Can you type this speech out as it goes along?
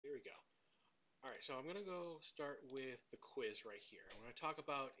All right, so I'm going to go start with the quiz right here. I'm going to talk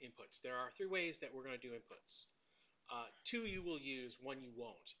about inputs. There are three ways that we're going to do inputs. Two you will use, one you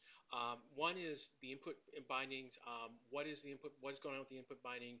won't. One is the input bindings. What is the input? What is going on with the input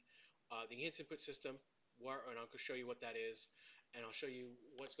binding? The enhanced input system. And I'll show you what that is, and I'll show you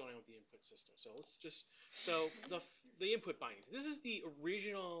what's going on with the input system. So let's just the input bindings. This is the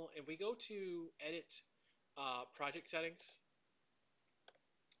original. If we go to edit project settings,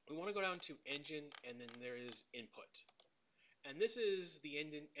 we want to go down to engine, and then there is input. And this is the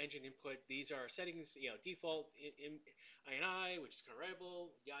engine input. These are settings, default in INI, which is variable,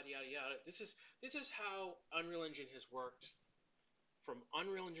 yada yada yada. This is how Unreal Engine has worked from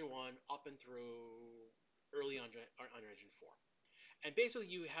Unreal Engine 1 up and through early Unreal Engine 4. And basically,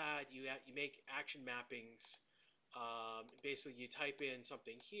 you make action mappings. Basically, you type in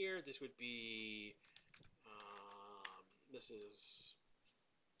something here. This would be this is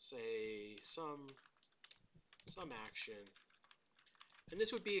say some action, and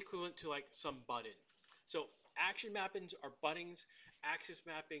this would be equivalent to like some button. So action mappings are buttons. Axis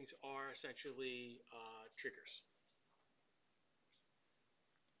mappings are essentially triggers.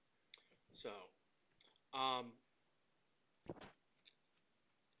 So um,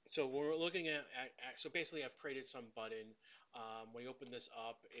 so we're looking so basically I've created some button. When you open this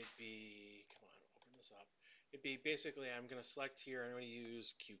up, it'd be come on, open this up. It'd be basically I'm going to select here. I'm going to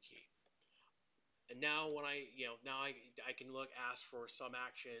use Q key. And now when I can ask for some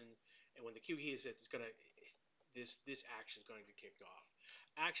action, and when the Q key is it, it's gonna this action is going to be kicked off.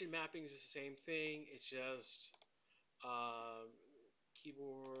 Action mappings is the same thing. It's just um,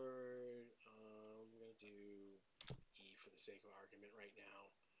 keyboard. I'm gonna do E for the sake of argument right now.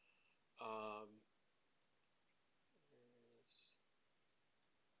 Um,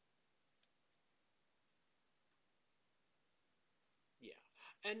 yeah,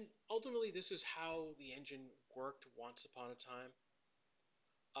 and ultimately this is how the engine worked once upon a time.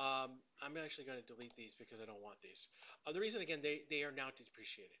 I'm actually going to delete these because I don't want these. The reason, again, they are now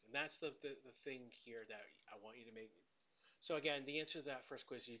depreciated, and that's the thing here that I want you to make. So again, the answer to that first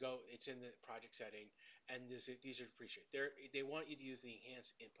quiz, it's in the project setting, and these are depreciated. They want you to use the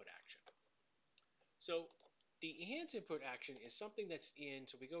enhanced input action. So the enhanced input action is something that's in.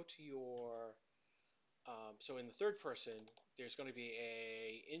 So we go to your. So in the third person, there's going to be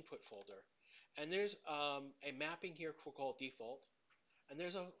a input folder, and there's a mapping here called default. And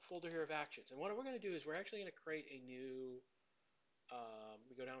there's a folder here of actions. And what we're going to do is we're actually going to create a new,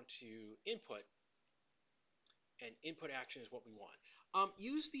 we go down to input, and input action is what we want.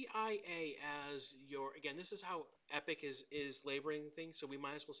 Use the IA as again, this is how Epic is labeling things, so we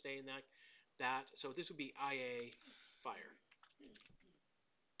might as well stay in that. So this would be IA fire.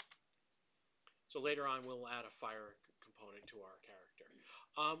 So later on, we'll add a fire component to our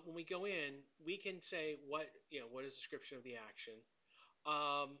character. When we go in, we can say what is the description of the action.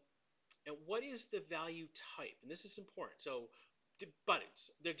 And what is the value type? And this is important. So buttons,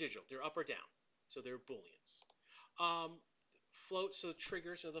 they're digital. They're up or down. So they're booleans. Floats, so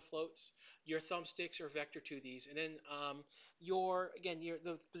triggers are the floats. Your thumbsticks are vector to these. And then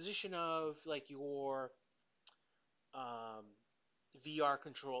the position of like your um, VR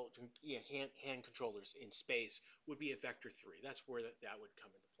control, hand controllers in space would be a vector 3. That's where that would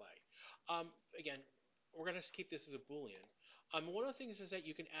come into play. Again, we're going to keep this as a boolean. One of the things is that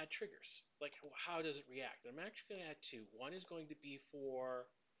you can add triggers. Like, how does it react? I'm actually going to add two. One is going to be for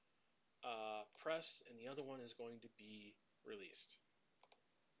press, and the other one is going to be released.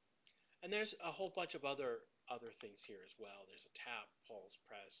 And there's a whole bunch of other things here as well. There's a tap, pulse,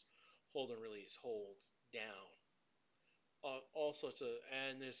 press, hold and release, hold, down, all sorts of.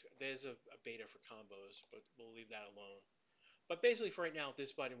 And there's a beta for combos, but we'll leave that alone. But basically, for right now,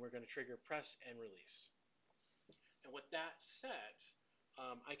 this button we're going to trigger press and release. And with that set,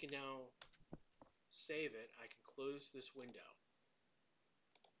 I can now save it. I can close this window.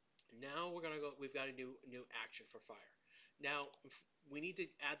 Now we're gonna go. We've got a new action for fire. Now we need to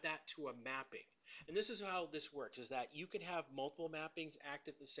add that to a mapping, and this is how this works: is that you can have multiple mappings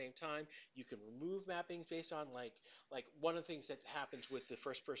active at the same time. You can remove mappings based on like one of the things that happens with the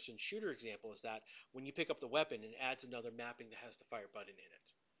first-person shooter example is that when you pick up the weapon, it adds another mapping that has the fire button in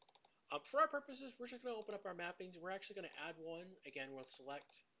it. For our purposes, we're just going to open up our mappings. We're actually going to add one. Again, we'll select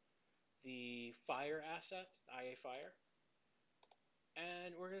the fire asset, IA fire,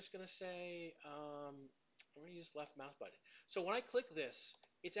 and we're just going to say we're going to use left mouse button. So when I click this,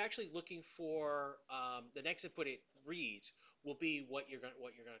 it's actually looking for the next input it reads will be what you're going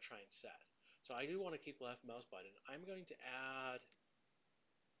to try and set. So I do want to keep the left mouse button. I'm going to add.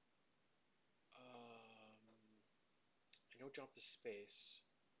 I know jump is space.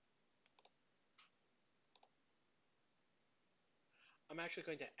 actually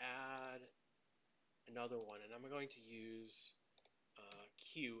going to add another one, and I'm going to use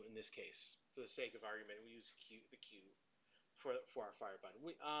Q in this case for the sake of argument. We use the Q for our fire button.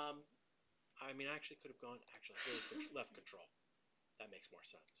 I mean, I actually could have gone left control. That makes more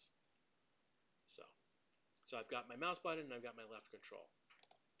sense. So I've got my mouse button and I've got my left control.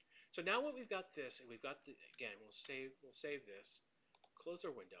 So now what we've got this, and we've got the, again, we'll save this, close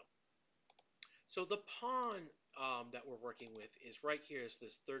our window. So the pawn that we're working with is right here is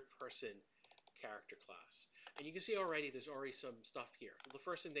this third person character class. And you can see already there's already some stuff here. So the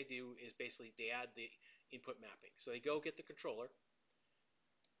first thing they do is basically they add the input mapping. So they go get the controller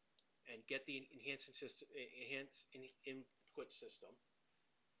and get the enhanced input system.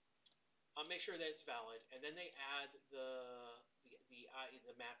 Make sure that it's valid, and then they add the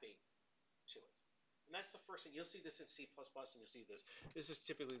mapping to it. And that's the first thing. You'll see this in C++, and you'll see this. This is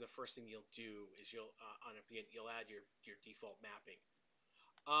typically the first thing you'll do is you'll add your default mapping.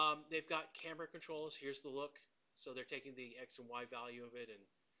 They've got camera controls. Here's the look. So they're taking the X and Y value of it and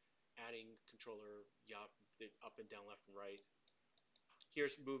adding controller up and down, left and right.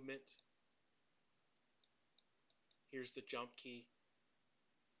 Here's movement. Here's the jump key.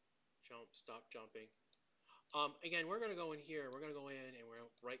 Jump, stop jumping. Again, we're going to go in here. We're going to go in and we're going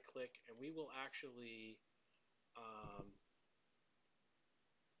to right click, and we will actually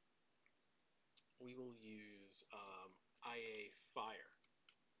we will use IA Fire.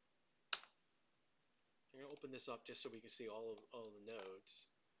 I'm going to open this up just so we can see all the nodes.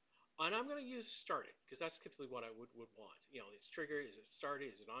 And I'm going to use started because that's typically what I would want. You know, it's triggered. Is it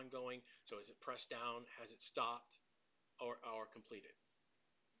started? Is it ongoing? So is it pressed down? Has it stopped or completed?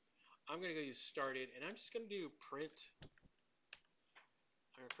 I'm going to go use started, and I'm just going to do print.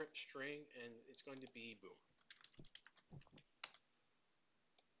 I'm going to print string, and it's going to be boom.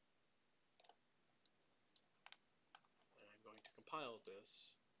 And I'm going to compile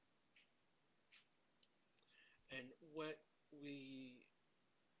this. And what we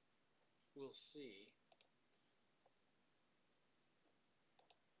will see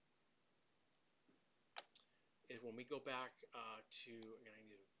is when we go back again, I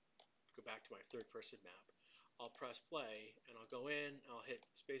need to go back to my third person map. I'll press play and I'll go in, I'll hit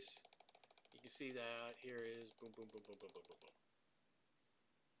space. You can see that here is boom, boom, boom, boom, boom, boom, boom, boom.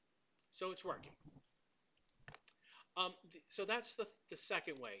 So it's working. So that's the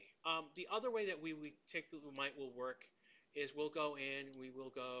second way. The other way that we will work is we'll go in, we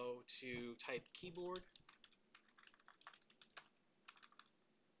will go to type keyboard.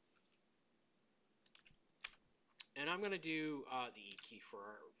 And I'm going to do the E key for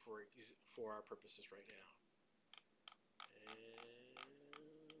our purposes right now. And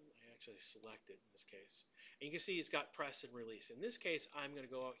I actually select it in this case. And you can see it's got press and release. In this case, I'm going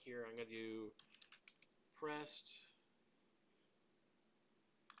to go out here. I'm going to do print.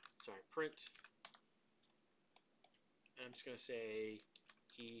 And I'm just going to say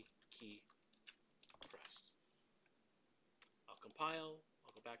E key pressed. I'll compile.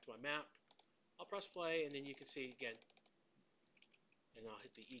 I'll go back to my map. I'll press play, and then you can see again. And I'll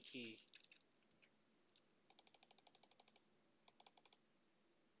hit the E key.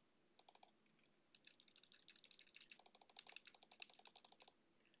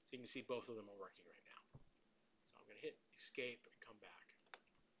 So you can see both of them are working right now. So I'm going to hit escape and come back.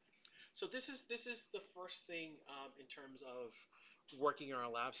 So this is the first thing in terms of working in our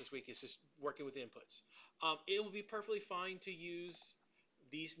labs this week is just working with inputs. It will be perfectly fine to use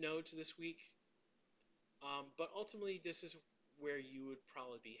these nodes this week, but ultimately this is where you would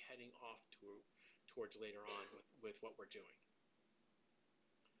probably be heading off towards later on with what we're doing.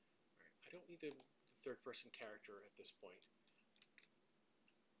 All right, I don't need the third person character at this point.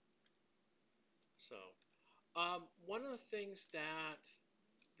 So one of the things that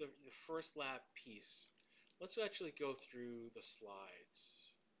the first lab piece, let's actually go through the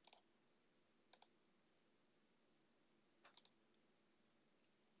slides.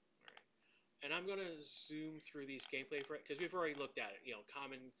 And I'm going to zoom through these gameplay because we've already looked at it. You know,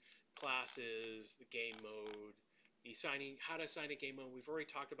 common classes, the game mode, how to assign a game mode. We've already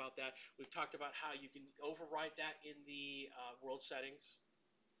talked about that. We've talked about how you can override that in the world settings.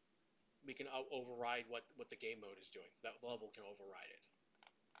 We can override what the game mode is doing. That level can override it.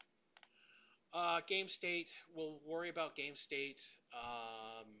 Game state, we'll worry about game state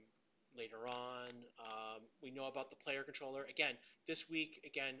later on. We know about the player controller. Again, this week,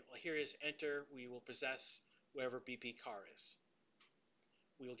 here is enter. We will possess whatever BP car is.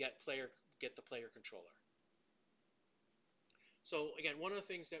 We will get the player controller. So again, one of the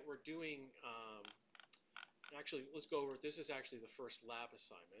things that we're doing, actually, let's go over. This is actually the first lab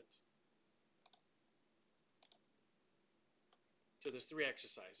assignment. So there's 3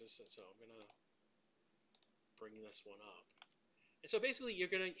 exercises, and so I'm going to bring this one up. And so basically, you're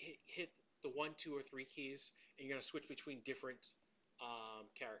going to hit the 1, 2, or 3 keys, and you're going to switch between different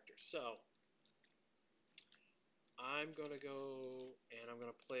characters. So I'm going to go and I'm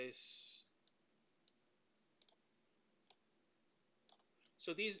going to place.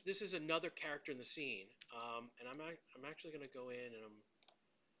 So this is another character in the scene, and I'm actually going to go in and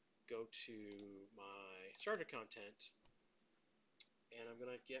go to my starter content, and I'm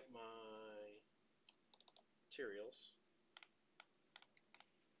going to get my materials.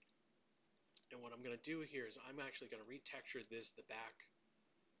 And what I'm going to do here is I'm actually going to retexture the back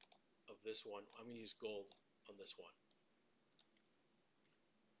of this one. I'm going to use gold on this one.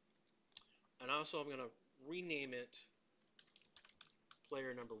 And also I'm going to rename it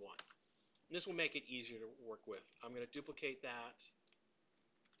player number 1. And this will make it easier to work with. I'm going to duplicate that.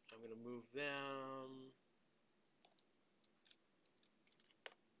 I'm going to move them.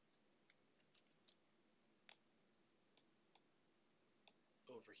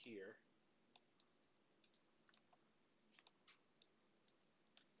 Over here.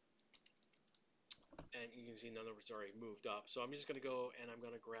 And you can see none of it's already moved up. So I'm just going to go and I'm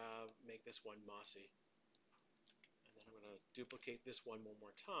going to make this one mossy. And then I'm going to duplicate this one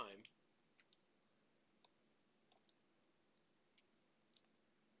more time.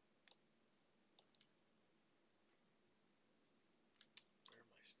 Where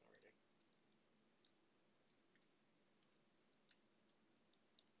am I starting?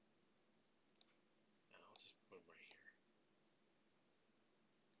 I'll just put them right here.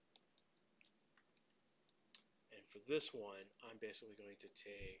 And for this one, I'm basically going to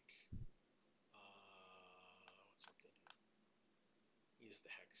take something. Use the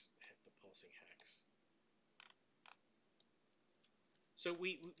hex, the pulsing hex. So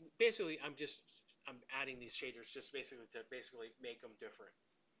we basically, I'm adding these shaders just basically to make them different.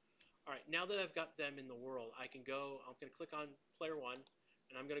 All right, now that I've got them in the world, I'm going to click on player 1,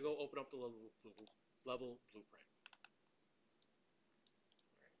 and I'm going to go open up the level blueprint.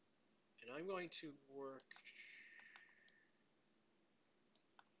 All right. And I'm going to work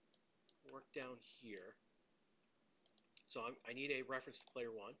down here. So I need a reference to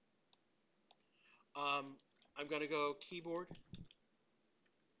player 1. I'm going to go keyboard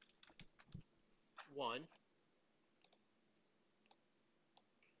 1.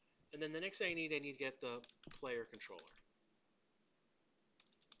 And then the next thing I need to get the player controller.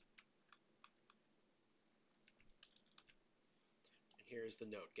 And here's the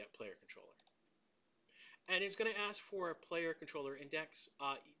note, get player controller. And it's going to ask for a player controller index.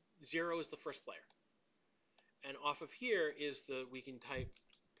 0 is the first player. And off of here is we can type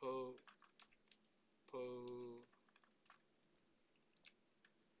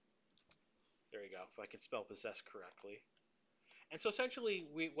there you go, if I can spell possess correctly. And so essentially,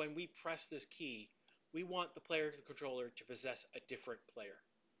 when we press this key, we want the player controller to possess a different player.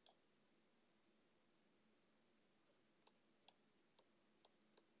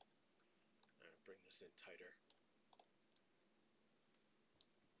 Bring this in tighter.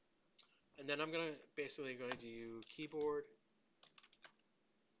 And then I'm basically going to do keyboard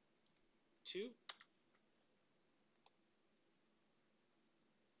 2.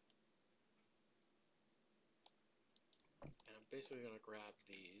 And I'm basically going to grab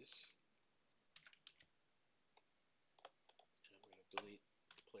these. And I'm going to delete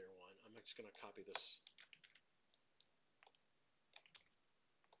the player 1. I'm just going to copy this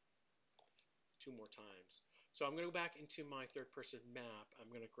 2 more times. So I'm going to go back into my third-person map.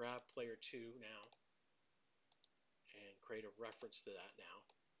 I'm going to grab player 2 now and create a reference to that now.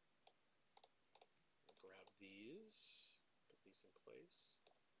 Grab these, put these in place.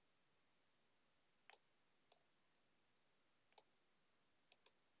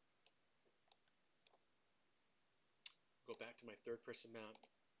 Go back to my third-person map,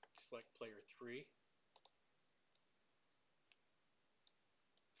 select player 3.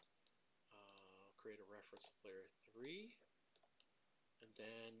 Create a reference to player 3. And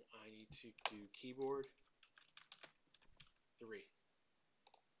then I need to do keyboard 3.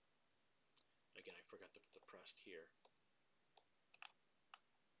 Again, I forgot to put the pressed here.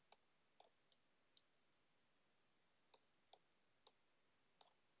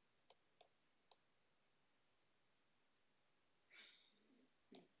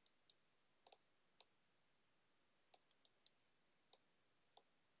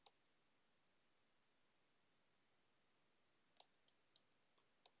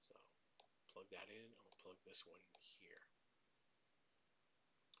 So plug that in. I'll plug this one here.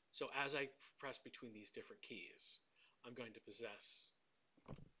 So as I press between these different keys, I'm going to possess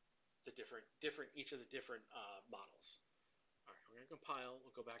the each of the different models. All right, we're going to compile.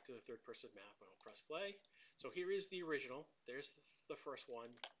 We'll go back to the third-person map, and I'll press play. So here is the original. There's the first one.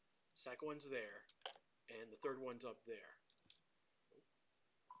 Second one's there, and the third one's up there.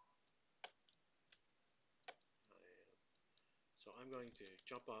 So I'm going to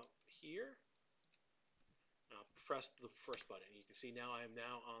jump up here. I'll press the first button. You can see now I am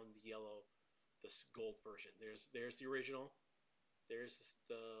now on the yellow, this gold version. There's the original. There's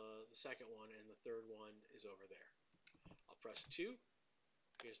the second one, and the third one is over there. I'll press 2.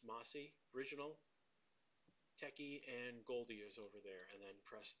 Here's Mossy, original, Techie, and Goldie is over there. And then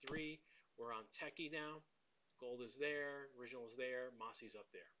press 3. We're on Techie now. Gold is there, original is there, Mossy's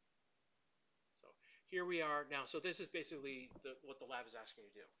up there. So here we are now. So this is basically what the lab is asking you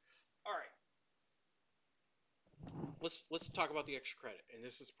to do. All right. Let's talk about the extra credit. And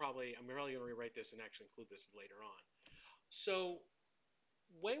this is probably, I'm really going to rewrite this and actually include this later on. So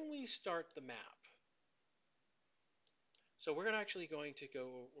when we start the map, so we're actually going to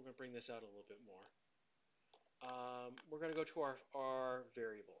go, we're going to bring this out a little bit more. We're going to go to our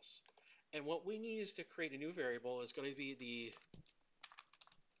variables. And what we need is to create a new variable. Is going to be the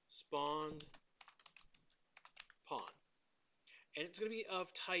spawn pawn. And it's going to be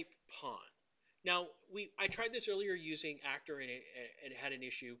of type pawn. Now, I tried this earlier using actor and it had an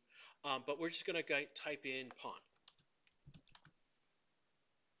issue, but we're just going to type in pawn.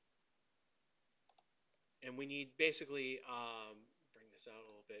 And we need basically, bring this out a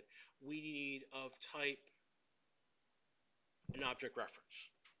little bit, we need of type an object reference.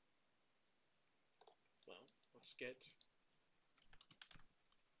 Well, let's get,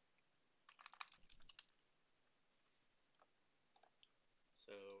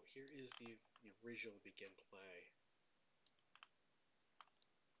 so here is the original begin play.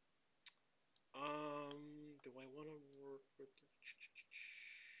 Do I want to work with,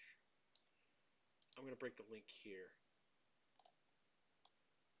 I'm going to break the link here.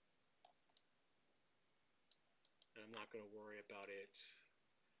 And I'm not going to worry about it.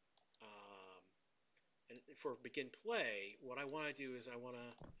 And for begin play, what I want to do is I want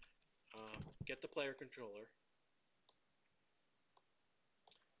to get the player controller,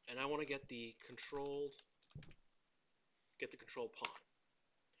 and I want to get the controlled pawn.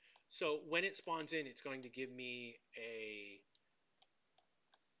 So when it spawns in, it's going to give me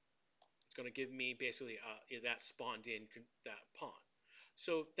basically that spawned in that pawn.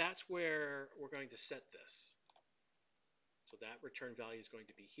 So that's where we're going to set this. So that return value is going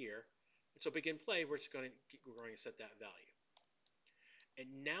to be here. And so begin play, we're going to set that value.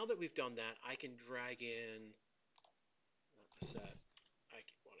 And now that we've done that, I can drag in a set I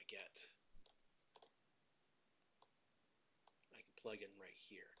want to get. I can plug in right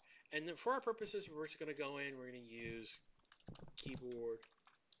here. And then for our purposes, we're just going to go in, we're going to use keyboard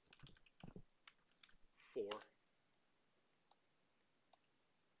 4. There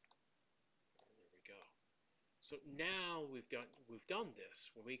we go. So now we've done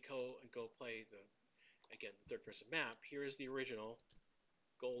this. When we go play the third person map, here is the original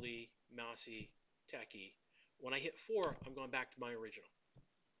Goldie, Mousy, Techie. When I hit 4, I'm going back to my original.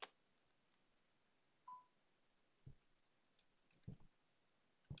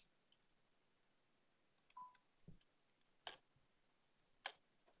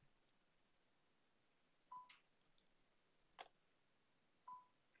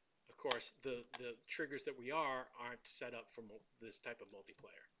 Of course, the triggers that we aren't set up for this type of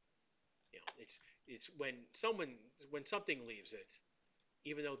multiplayer. You know, it's when something leaves it,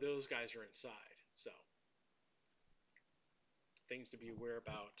 even though those guys are inside. So things to be aware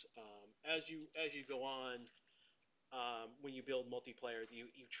about as you go on. When you build multiplayer,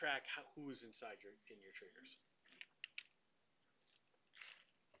 you track who's inside in your triggers.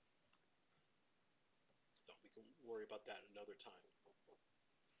 So we can worry about that another time.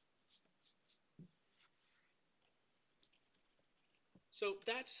 So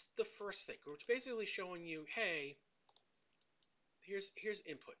that's the first thing. It's basically showing you, hey, here's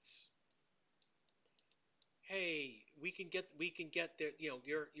inputs. Hey, we can get there. You know,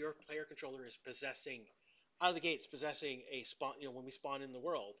 your player controller is possessing out of the gates, possessing a spawn. You know, when we spawn in the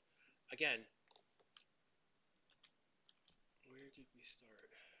world, again, where did we start?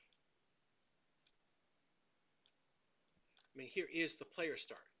 I mean, here is the player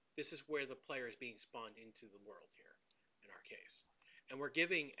start. This is where the player is being spawned into the world here, in our case, and we're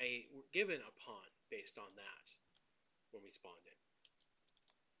given a pawn based on that when we spawned in.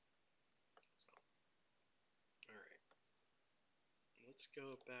 So, all right, let's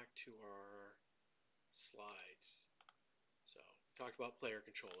go back to our slides. So talked about player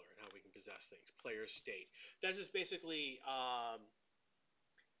controller and how we can possess things. Player state. That's just basically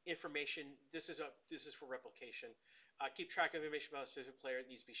information. This is for replication. Keep track of information about a specific player that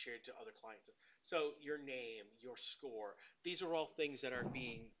needs to be shared to other clients. So your name, your score, these are all things that are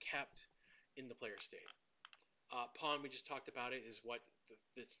being kept in the player state. Pawn, we just talked about it, is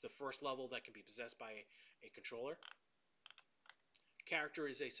it's the first level that can be possessed by a controller. Character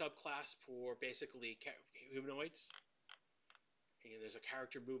is a subclass for basically humanoids. And there's a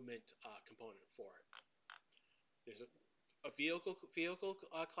character movement component for it. There's a vehicle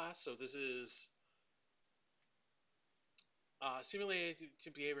class, so this is simulated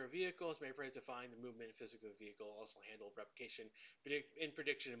to behavior of vehicles, may define the movement and physics of the vehicle, also handle replication in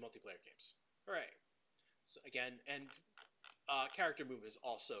prediction in multiplayer games. All right. So again, and character movement is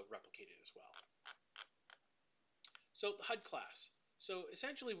also replicated as well. So the HUD class. So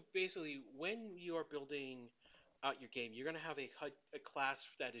essentially, basically, when you are building out your game, you're going to have a class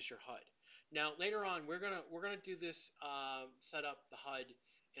that is your HUD. Now later on, we're gonna do this, set up the HUD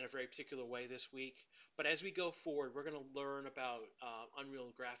in a very particular way this week. But as we go forward, we're gonna learn about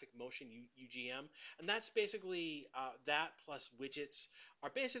Unreal Graphic Motion (UGM), and that's basically that plus widgets are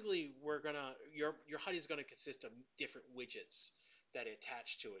basically your HUD is gonna consist of different widgets that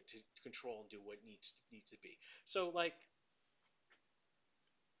attach to it to control and do what needs to be. So like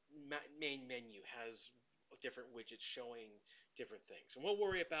main menu has different widgets showing different things, and we'll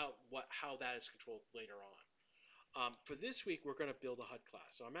worry about how that is controlled later on. For this week, we're going to build a HUD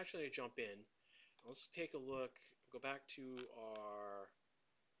class. So I'm actually going to jump in. Let's take a look. Go back to our.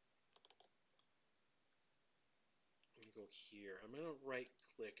 I'm going to go here. I'm going to right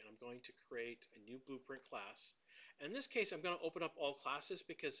click and I'm going to create a new blueprint class. And in this case, I'm going to open up all classes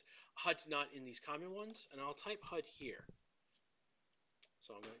because HUD's not in these common ones. And I'll type HUD here.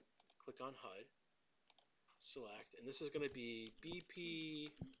 So I'm going to click on HUD, select, and this is going to be BP.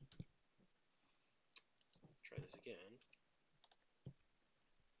 Try this again.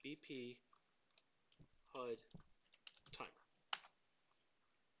 BP HUD timer.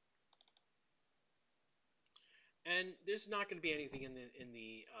 And there's not going to be anything in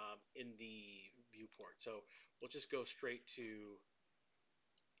the viewport, so we'll just go straight to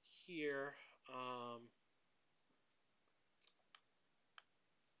here.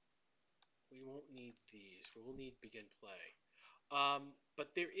 We won't need these. We will need begin play.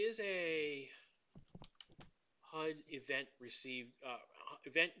 But there is a HUD event received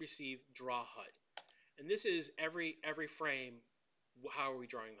draw HUD, and this is every frame. How are we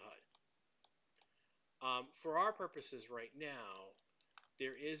drawing the HUD? For our purposes right now,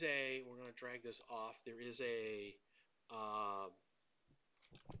 there is we're going to drag this off. There is a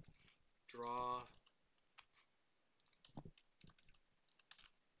draw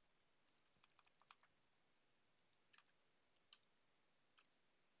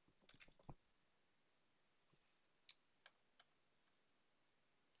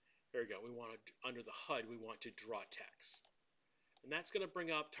There we go. We want to, under the HUD, we want to draw text. And that's going to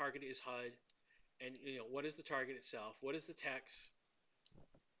bring up target is HUD. And what is the target itself? What is the text?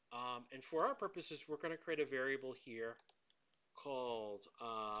 And for our purposes, we're going to create a variable here called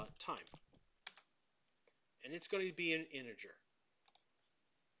time. And it's going to be an integer.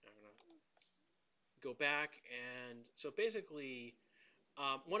 I'm going to go back, and so basically,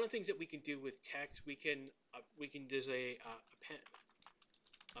 one of the things that we can do with text, there's a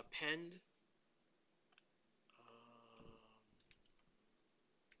append.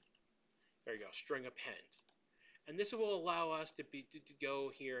 There you go, string append. And this will allow us to go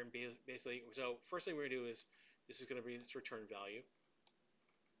here and basically, so first thing we're going to do is, this is going to be its return value.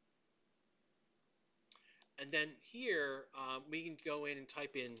 And then here, we can go in and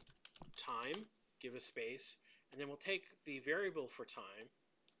type in time, give a space, and then we'll take the variable for time,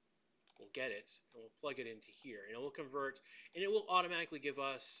 we'll get it, and we'll plug it into here, and it will convert, and it will automatically give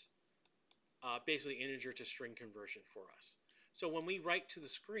us basically integer to string conversion for us. So when we write to the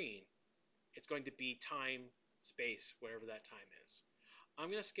screen, it's going to be time space, whatever that time is. I'm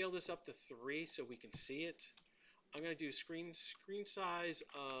going to scale this up to 3 so we can see it. I'm going to do screen size,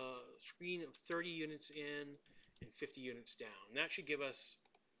 screen of 30 units in and 50 units down. And that should give us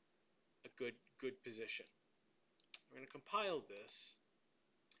a good position. I'm going to compile this.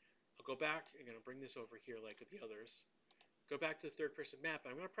 I'll go back. I'm going to bring this over here like the others. Go back to the third person map.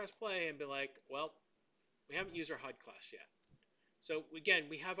 I'm going to press play and be like, well, we haven't used our HUD class yet. So again,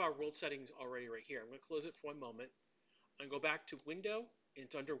 we have our world settings already right here. I'm going to close it for one moment. I'm going to go back to Window, and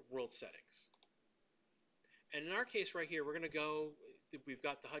it's under World Settings. And in our case right here, we're going to go, we've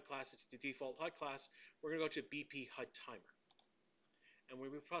got the HUD class, it's the default HUD class. We're going to go to BP HUD timer. And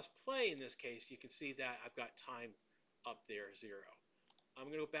when we press play in this case, you can see that I've got time up there, 0. I'm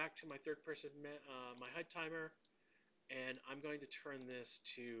going to go back to my third person, my HUD timer. and I'm going to turn this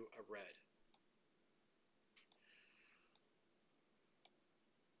to a red.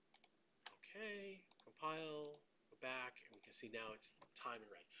 Okay, compile, go back, and we can see now it's time in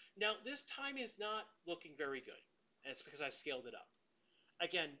red. Now, this time is not looking very good, and it's because I've scaled it up.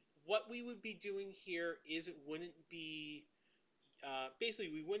 Again, what we would be doing here is it wouldn't be, basically,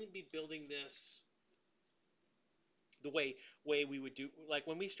 we wouldn't be building this the way we would do, like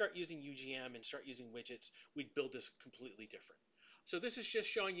when we start using UGM and start using widgets, we'd build this completely different. So this is just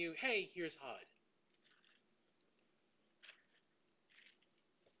showing you, hey, here's HUD.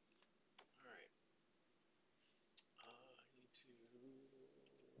 All right. I need to bring this over here for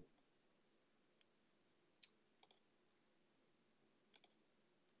one moment.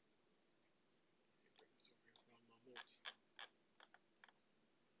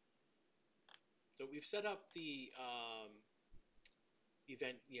 So we've set up the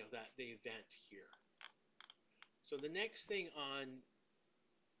event, the event here. So the next thing on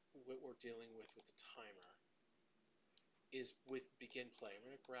what we're dealing with the timer is with begin play. I'm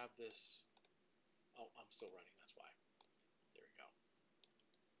going to grab this. Oh, I'm still running. That's why. There we go.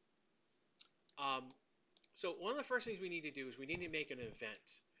 So one of the first things we need to do is we need to make an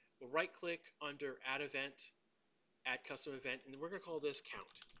event. We'll right click under add event, add custom event, and we're going to call this count.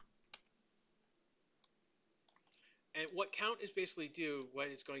 And what count is basically what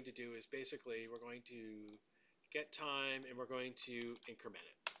it's going to do is basically we're going to get time and we're going to increment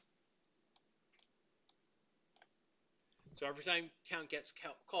it. So every time count gets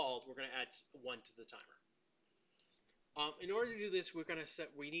called, we're going to add 1 to the timer. In order to do this,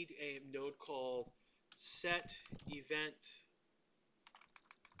 we need a node called set event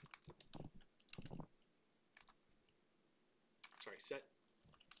set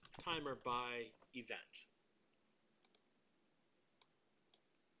timer by event.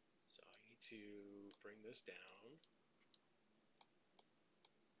 So I need to bring this down.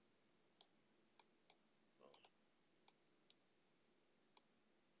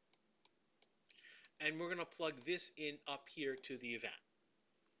 And we're going to plug this in up here to the event.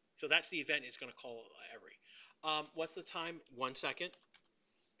 So that's the event it's going to call every. What's the time? 1 second.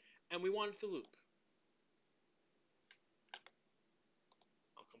 And we want it to loop.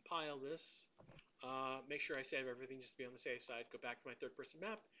 I'll compile this. Make sure I save everything just to be on the safe side. Go back to my third-person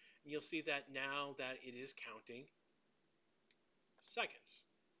map, and you'll see that now that it is counting seconds.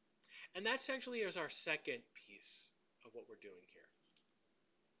 And that essentially is our second piece of what we're doing here.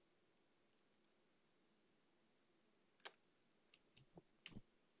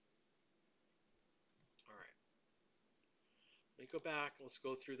 All right. Let me go back. Let's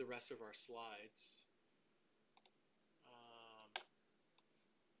go through the rest of our slides.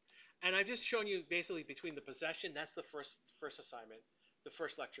 And I've just shown you basically between the possession, that's the first assignment, the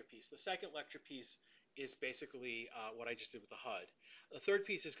first lecture piece. The second lecture piece is basically what I just did with the HUD. The third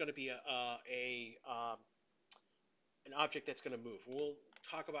piece is going to be an object that's going to move. We'll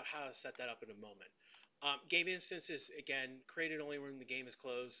talk about how to set that up in a moment. Game instances, again, created only when the game is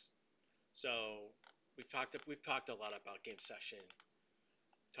closed. So we've talked a lot about game session.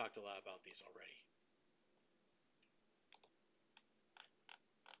 Talked a lot about these already.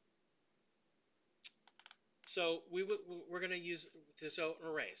 So we're going to use an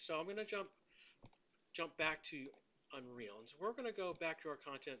array. So I'm going to jump back to Unreal. And so we're going to go back to our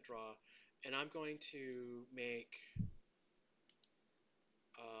content draw, and I'm going to make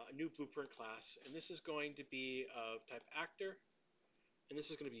a new blueprint class, and this is going to be of type actor, and this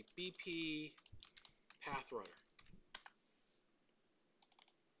is going to be BP path runner.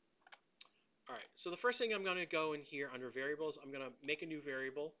 All right, so the first thing I'm going to go in here under variables, I'm going to make a new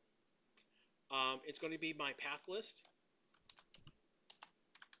variable. It's going to be my path list.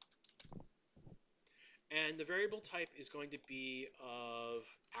 And the variable type is going to be of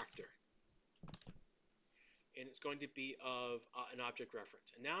actor. And it's going to be of an object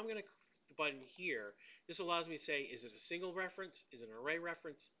reference. And now I'm going to click the button here. This allows me to say, is it a single reference? Is it an array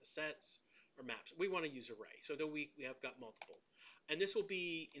reference, sets, or maps? We want to use array. So then we have got multiple. And this will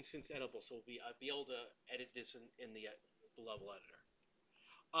be instance editable. So I'll be able to edit this in the level editor.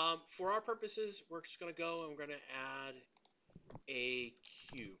 For our purposes, we're just going to go and we're going to add a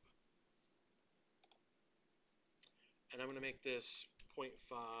cube. And I'm going to make this 0.5,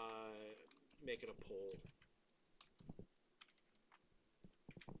 make it a pole.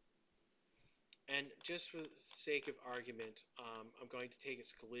 And just for the sake of argument, I'm going to take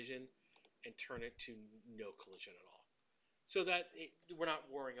its collision and turn it to no collision at all. So that we're not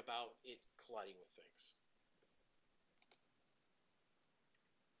worrying about it colliding with things.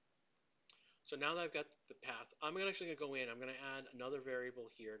 So now that I've got the path, I'm actually going to go in, I'm going to add another variable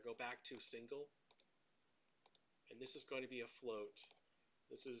here, go back to single, and this is going to be a float.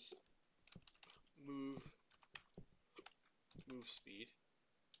 This is move speed.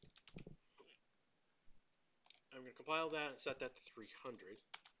 I'm going to compile that and set that to 300.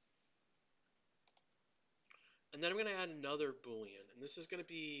 And then I'm going to add another Boolean, and this is going to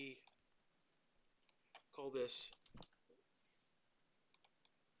be, call this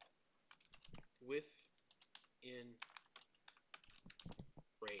width in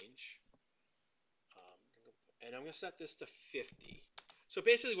range. And I'm going to set this to 50. So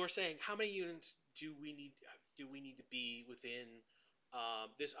basically, we're saying how many units do we need to be within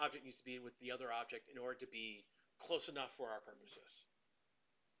this object needs to be with the other object in order to be close enough for our purposes.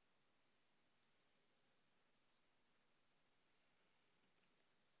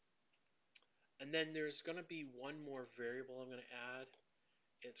 And then there's going to be one more variable I'm going to add.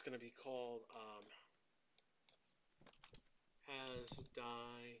 It's going to be called has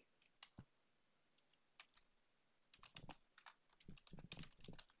die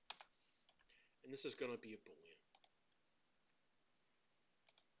and this is going to be a Boolean.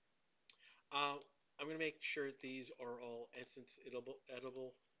 I'm going to make sure these are all instance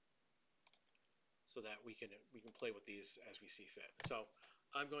editable so that we can play with these as we see fit. So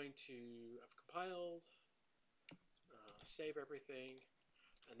I'm going to have compiled, save everything,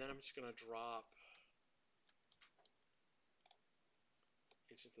 and then I'm just going to drop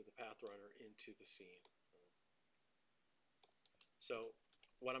instance of the path runner into the scene. So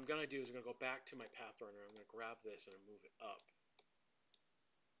what I'm going to do is I'm going to go back to my path runner. I'm going to grab this and move it up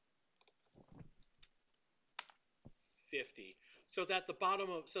 50, so that the bottom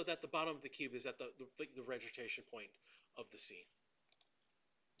of the cube is at the registration point of the scene.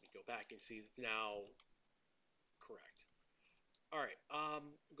 Let me go back and see it's now correct. All right,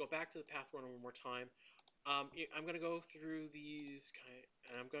 go back to the path runner one more time. I'm going to go through these,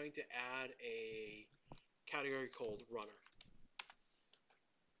 and I'm going to add a category called runner.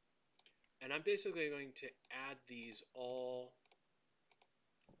 And I'm basically going to add these all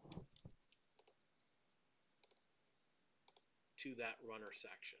to that runner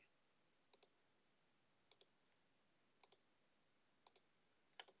section.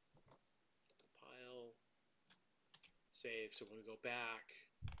 Compile, save. So when we go back,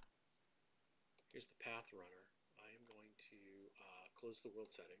 here's the path runner. I am going to close the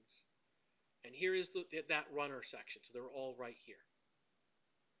world settings. And here is that runner section. So they're all right here.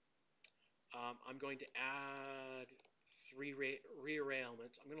 I'm going to add 3 rearray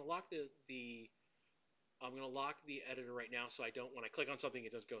elements. I'm going to lock the editor right now, so I don't, when I click on something,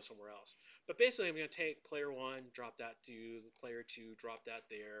 it doesn't go somewhere else. But basically, I'm going to take player 1, drop that to player 2, drop that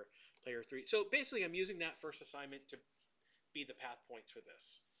there, player 3. So basically, I'm using that first assignment to be the path points for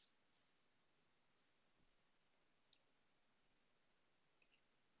this.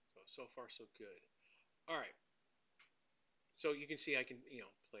 So far, so good. All right. So you can see I can,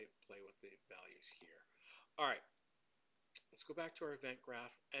 play with the values here. All right. Let's go back to our event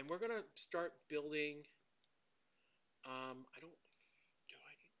graph, and we're going to start building. I don't. Do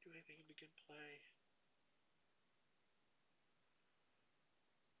I need to do anything to begin play?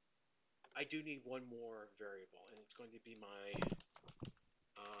 I do need one more variable, and it's going to be my.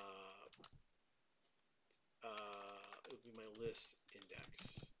 It would be my list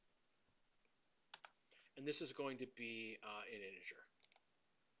index, and this is going to be an integer.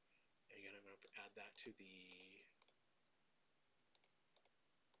 And again, I'm going to add that to the.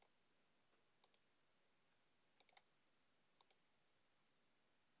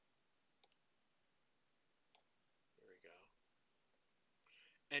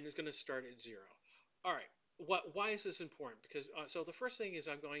 And it's going to start at 0. All right. Why is this important? Because so the first thing is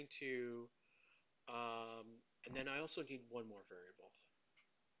I'm going to, and then I also need one more variable.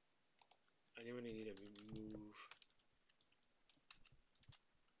 I'm going to need a move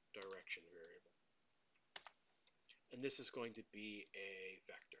direction variable, and this is going to be a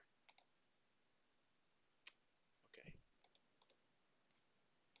vector. Okay.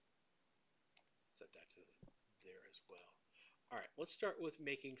 Set that to there as well. All right. Let's start with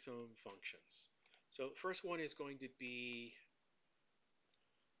making some functions. So the first one is going to be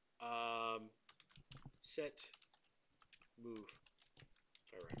set move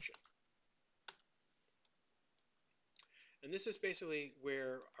direction. And this is basically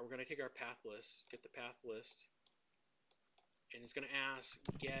where we're going to take our path list, get the path list, and it's going to ask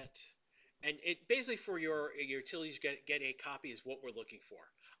get, and it basically for your utilities get a copy is what we're looking for.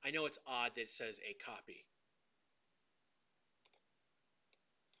 I know it's odd that it says a copy.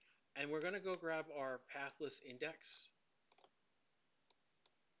 And we're going to go grab our path list index,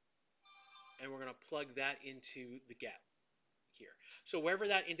 and we're going to plug that into the get. here. So wherever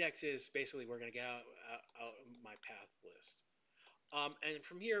that index is, basically we're going to get out my path list. And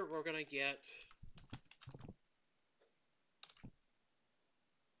from here, we're going to get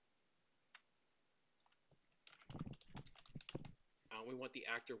we want the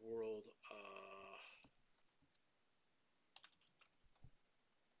actor world.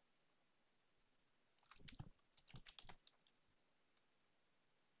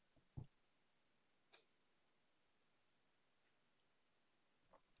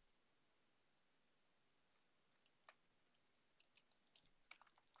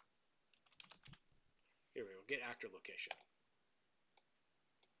 Here we go. Get actor location.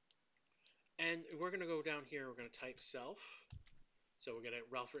 And we're going to go down here. We're going to type self. So we're going to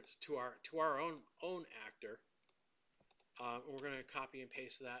reference to our own actor. We're going to copy and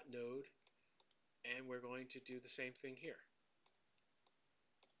paste that node, and we're going to do the same thing here.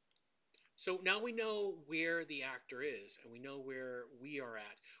 So now we know where the actor is, and we know where we are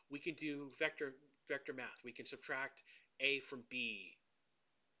at. We can do vector math. We can subtract A from B.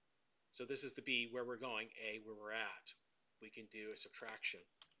 So this is the B where we're going, A where we're at. We can do a subtraction.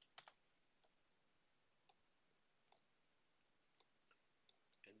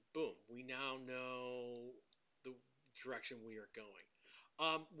 And boom, we now know the direction we are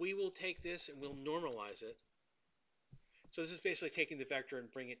going. We will take this and we'll normalize it. So this is basically taking the vector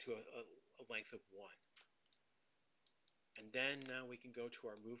and bring it to a length of 1. And then now we can go to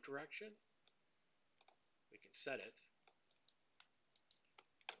our move direction. We can set it.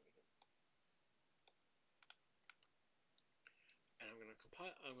 And I'm going to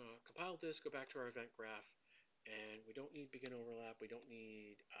compile this, go back to our event graph, and we don't need begin overlap. We don't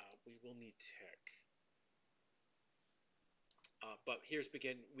need. We will need tick. But here's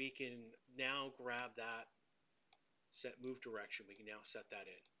begin. We can now grab that set move direction. We can now set that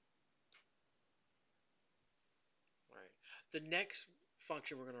in. All right. The next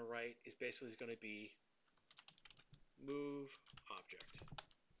function we're going to write is basically going to be move object.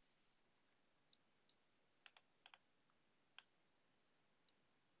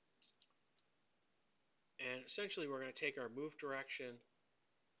 And essentially, we're going to take our move direction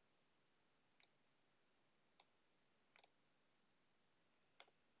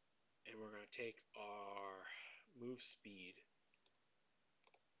and we're going to take our move speed.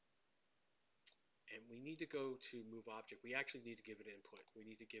 And we need to go to move object. We actually need to give it input. We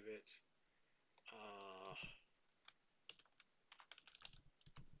need to give it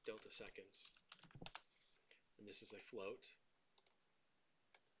delta seconds. And this is a float.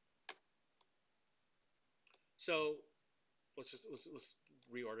 So let's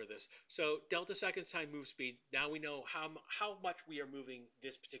reorder this. So delta seconds time move speed. Now we know how much we are moving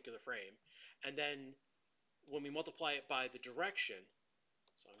this particular frame. And then when we multiply it by the direction,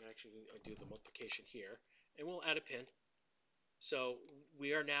 so I'm actually going to do the multiplication here, and we'll add a pin. So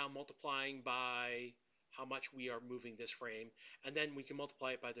we are now multiplying by how much we are moving this frame, and then we can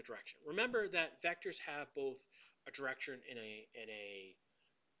multiply it by the direction. Remember that vectors have both a direction and a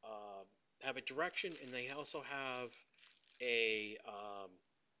direction, and they also have a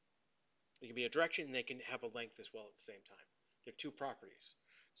they can be a direction and they can have a length as well at the same time. They're two properties.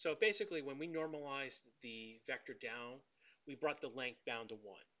 So basically, when we normalized the vector down, we brought the length down to 1.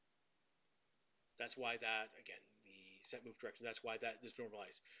 That's why that, again, the set move direction, that's why that is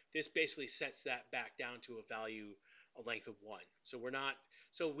normalized. This basically sets that back down to a value, a length of 1. So we're not,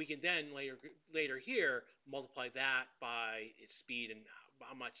 so we can then later here multiply that by its speed and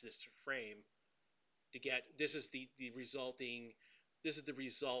how much this frame to get, this is the resulting, this is the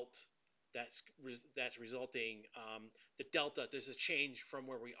result that's resulting, the delta, this is a change from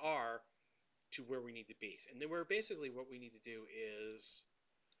where we are to where we need to be. And then we're basically, what we need to do is,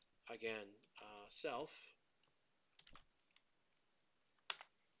 again, self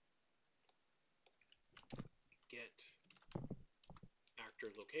get actor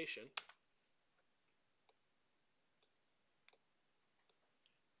location,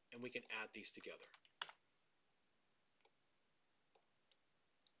 and we can add these together.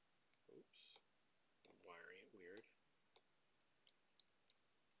 Oops, I'm wiring it weird.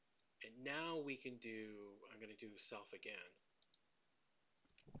 And now we can do, I'm going to do self again.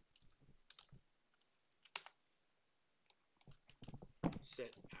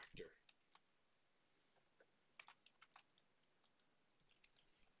 Set actor.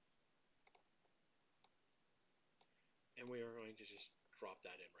 And we are going to just drop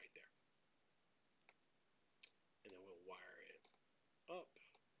that in right there. And then we'll wire it up,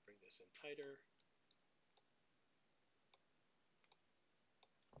 bring this in tighter.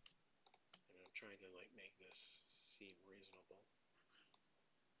 And I'm trying to like make this seem reasonable.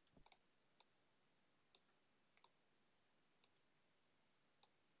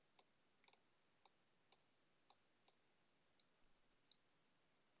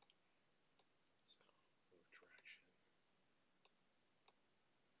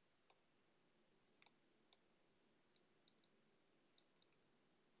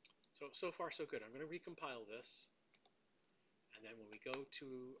 So far so good. I'm going to recompile this, and then when we go to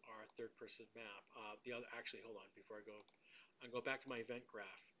our third-person map, the other actually hold on before I go back to my event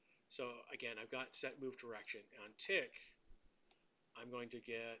graph. So again, I've got set move direction. On tick, I'm going to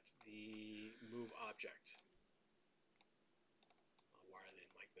get the move object. I'll wire it in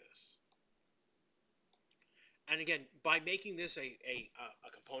like this. And again, by making this a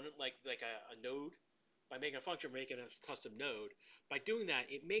component like a node, by making a function, making a custom node, by doing that,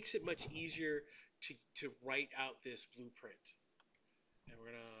 it makes it much easier to write out this blueprint. And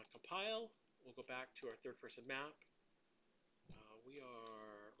we're going to compile. We'll go back to our third-person map. We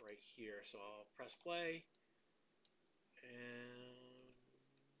are right here, so I'll press play. And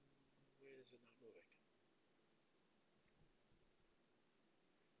why is it not moving?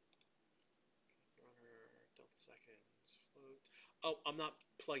 Runner, delta seconds, float. Oh, I'm not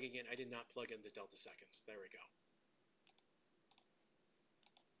plugging in. I did not plug in the delta seconds. There we go.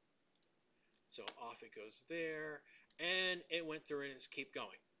 So off it goes there, and it went through and it's keep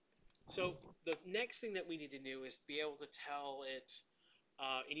going. So the next thing that we need to do is be able to tell it.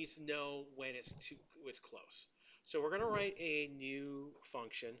 It needs to know when it's close. So we're going to write a new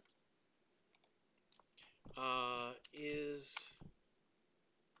function. Is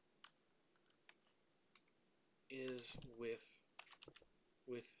with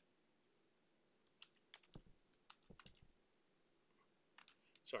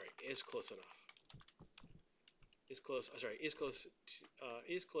sorry, is close enough. Is close. Sorry, is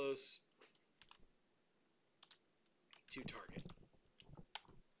close to target.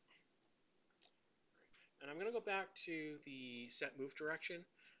 And I'm going to go back to the set move direction,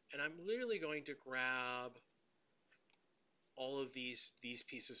 and I'm literally going to grab all of these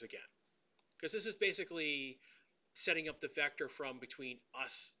pieces again, because this is basically setting up the vector from between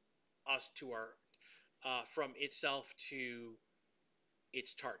us to our from itself to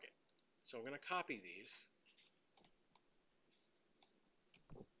its target. So I'm going to copy these.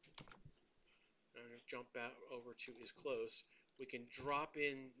 I'm going to jump back over to is close. We can drop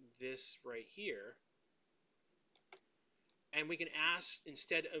in this right here, and we can ask,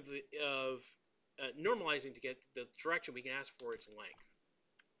 instead of normalizing to get the direction, we can ask for its length.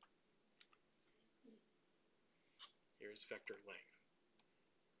 Here's vector length.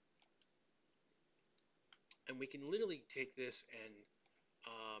 And we can literally take this and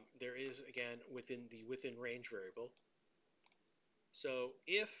there is, again, within the within range variable. So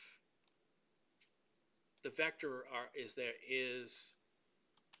if the vector is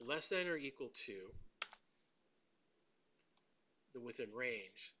less than or equal to the within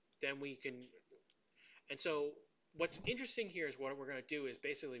range, then we can. And so what's interesting here is what we're going to do is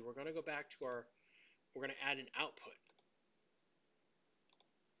basically we're going to go back to we're going to add an output.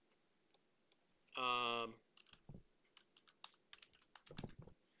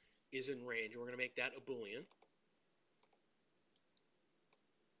 Is in range. We're going to make that a Boolean.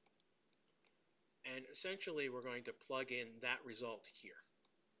 And essentially we're going to plug in that result here.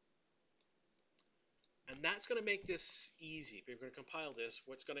 And that's going to make this easy. If we're going to compile this,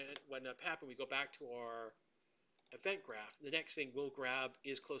 what's going to end up happening, we go back to our event graph. The next thing we'll grab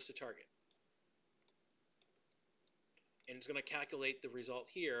is close to target. And it's going to calculate the result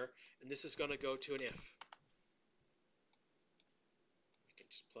here, and this is going to go to an if. We can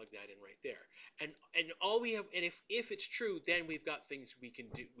just plug that in right there. And all we have, and if it's true, then we've got things we can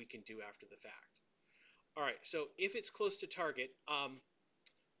do after the fact. All right, so if it's close to target,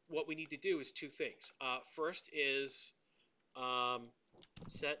 what we need to do is two things. First is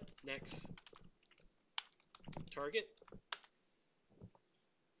set next target.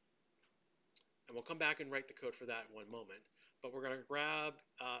 And we'll come back and write the code for that in one moment. But we're going to grab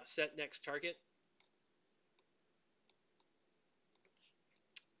set next target.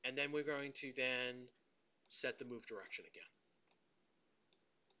 And then we're going to then set the move direction again.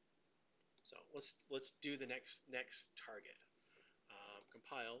 So let's do the next target.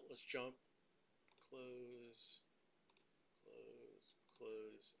 Compile. Let's jump. Close.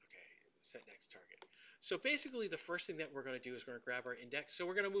 Okay. Set next target. So basically, the first thing that we're going to do is we're going to grab our index. So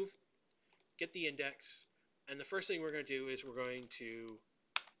we're going to get the index, and the first thing we're going to do is we're going to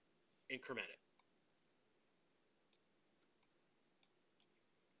increment it.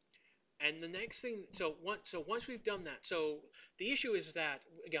 And the next thing, so once we've done that, so the issue is that,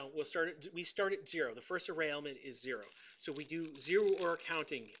 again, we start at 0. The first array element is 0. So we do 0 or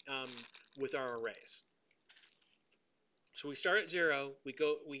counting with our arrays. So we start at 0, we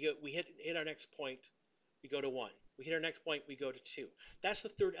hit our next point, we go to 1. We hit our next point, we go to 2. That's the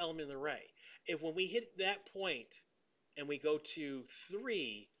third element of the array. If when we hit that point and we go to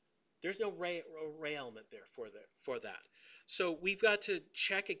 3, there's no array element there for that. So we've got to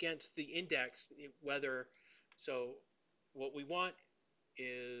check against the index whether, so what we want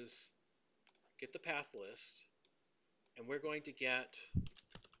is get the path list, and we're going to get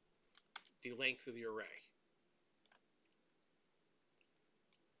the length of the array.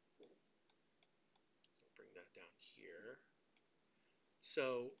 I'll bring that down here.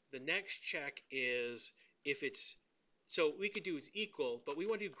 So the next check is if it's, so we could do is equal, but we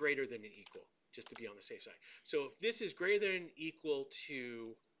want to do greater than an equal, just to be on the safe side. So if this is greater than equal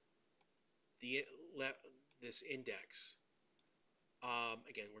to the this index,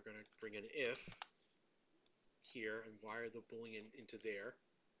 again, we're going to bring an if here and wire the Boolean into there.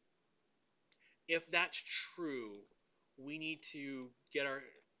 If that's true, we need to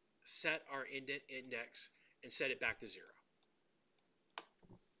set our index and set it back to 0.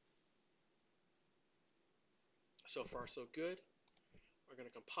 So far, so good. We're going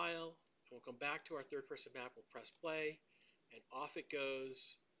to compile, and we'll come back to our third-person map. We'll press play, and off it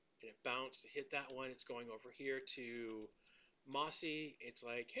goes, and it bounced to hit that one. It's going over here to Mossy. It's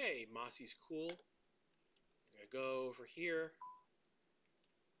like, hey, Mossy's cool. I'm going to go over here.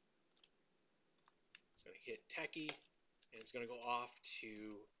 It's going to hit Techie, and it's going to go off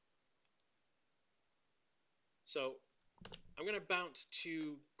to. So I'm going to bounce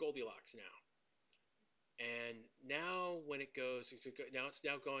to Goldilocks now. And now when it goes, now it's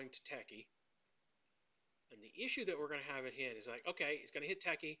going to Techie. And the issue that we're going to have at hand is like, okay, it's going to hit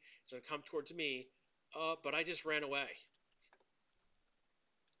Techie. It's going to come towards me. But I just ran away.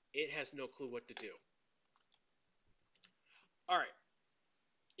 It has no clue what to do. All right.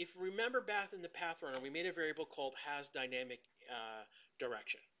 If you remember back in the path runner, we made a variable called has dynamic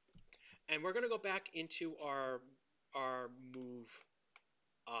direction. And we're going to go back into our move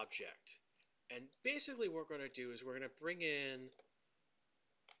object. And basically what we're going to do is we're going to bring in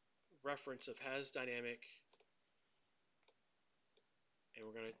reference of has dynamic, and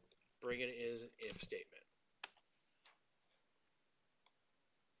we're going to bring it as an if statement.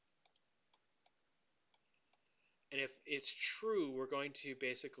 And if it's true, we're going to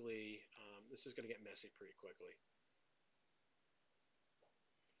basically, this is going to get messy pretty quickly.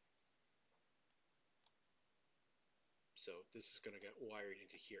 So this is going to get wired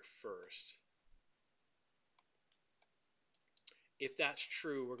into here first. If that's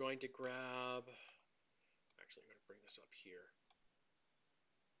true, we're going to grab, actually I'm going to bring this up here.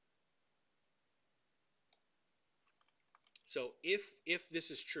 So if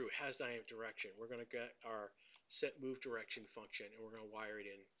this is true, has dynamic direction, we're going to get our set move direction function, and we're going to wire it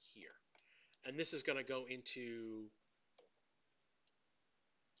in here. And this is going to go into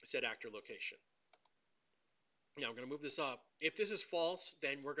set actor location. Now I'm going to move this up. If this is false,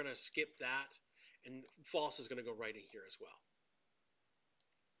 then we're going to skip that, and false is going to go right in here as well.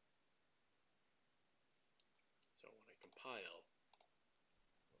 So when I compile,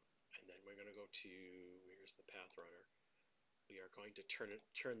 and then we're going to go to, here's the path runner. We are going to turn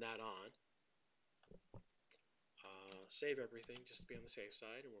that on. Save everything just to be on the safe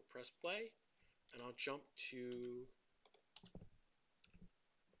side, and we'll press play, and I'll jump to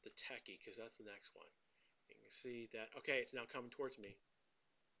the Techie because that's the next one. You can see that, okay, it's now coming towards me.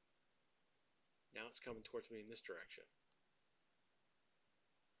 Now it's coming towards me in this direction.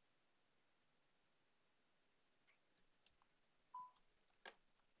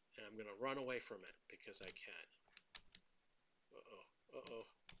 And I'm going to run away from it because I can. Uh-oh.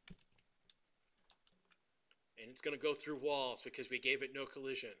 And it's going to go through walls because we gave it no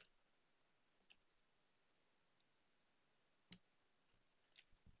collision.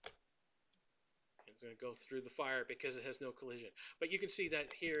 And it's going to go through the fire because it has no collision. But you can see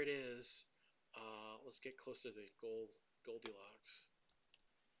that here it is. Let's get closer to the Goldilocks.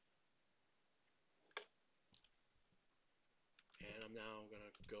 And I'm now going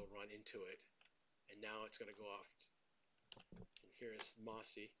to go run into it. And now it's going to go off. And here is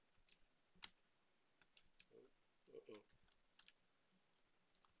Mossy. Uh-oh.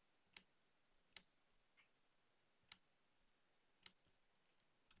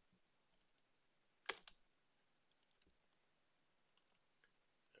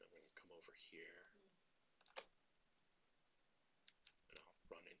 And I'm going to come over here. And I'll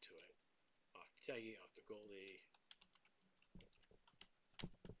run into it. Off the Teggy, off the Goldie.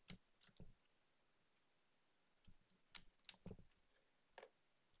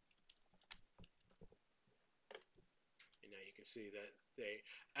 And now you can see that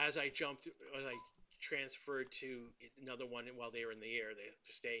as I transferred to another one while they were in the air, they're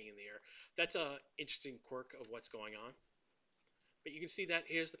staying in the air. That's an interesting quirk of what's going on. But you can see that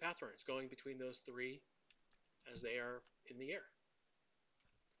here's the path runner. It's going between those three as they are in the air.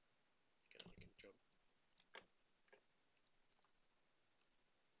 Again, I can jump.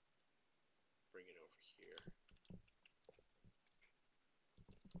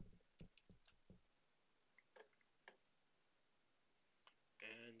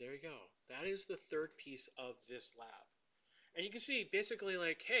 there you go. That is the third piece of this lab. And you can see basically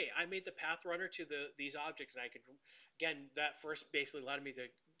like, hey, I made the path runner to these objects, and I could, again, that first basically allowed me to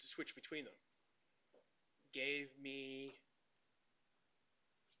switch between them. Gave me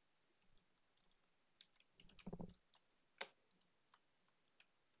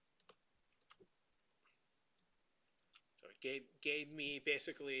so it gave me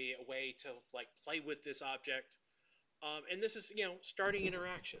basically a way to like play with this object. And this is starting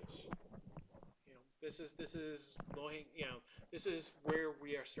interactions. This is low this is where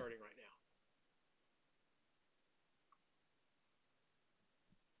we are starting right now.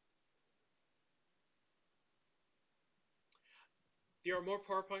 There are more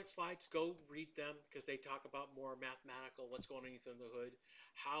PowerPoint slides. Go read them because they talk about more mathematical, what's going on underneath the hood,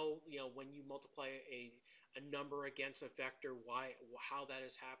 how when you multiply a number against a vector, why how that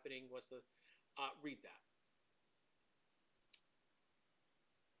is happening. Was the read that.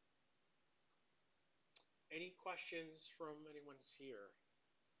 Any questions from anyone here?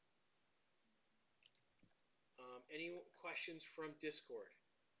 Any questions from Discord?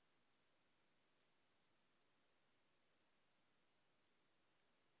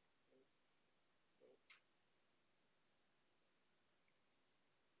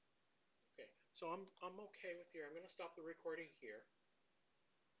 Okay, so I'm okay with here. I'm going to stop the recording here.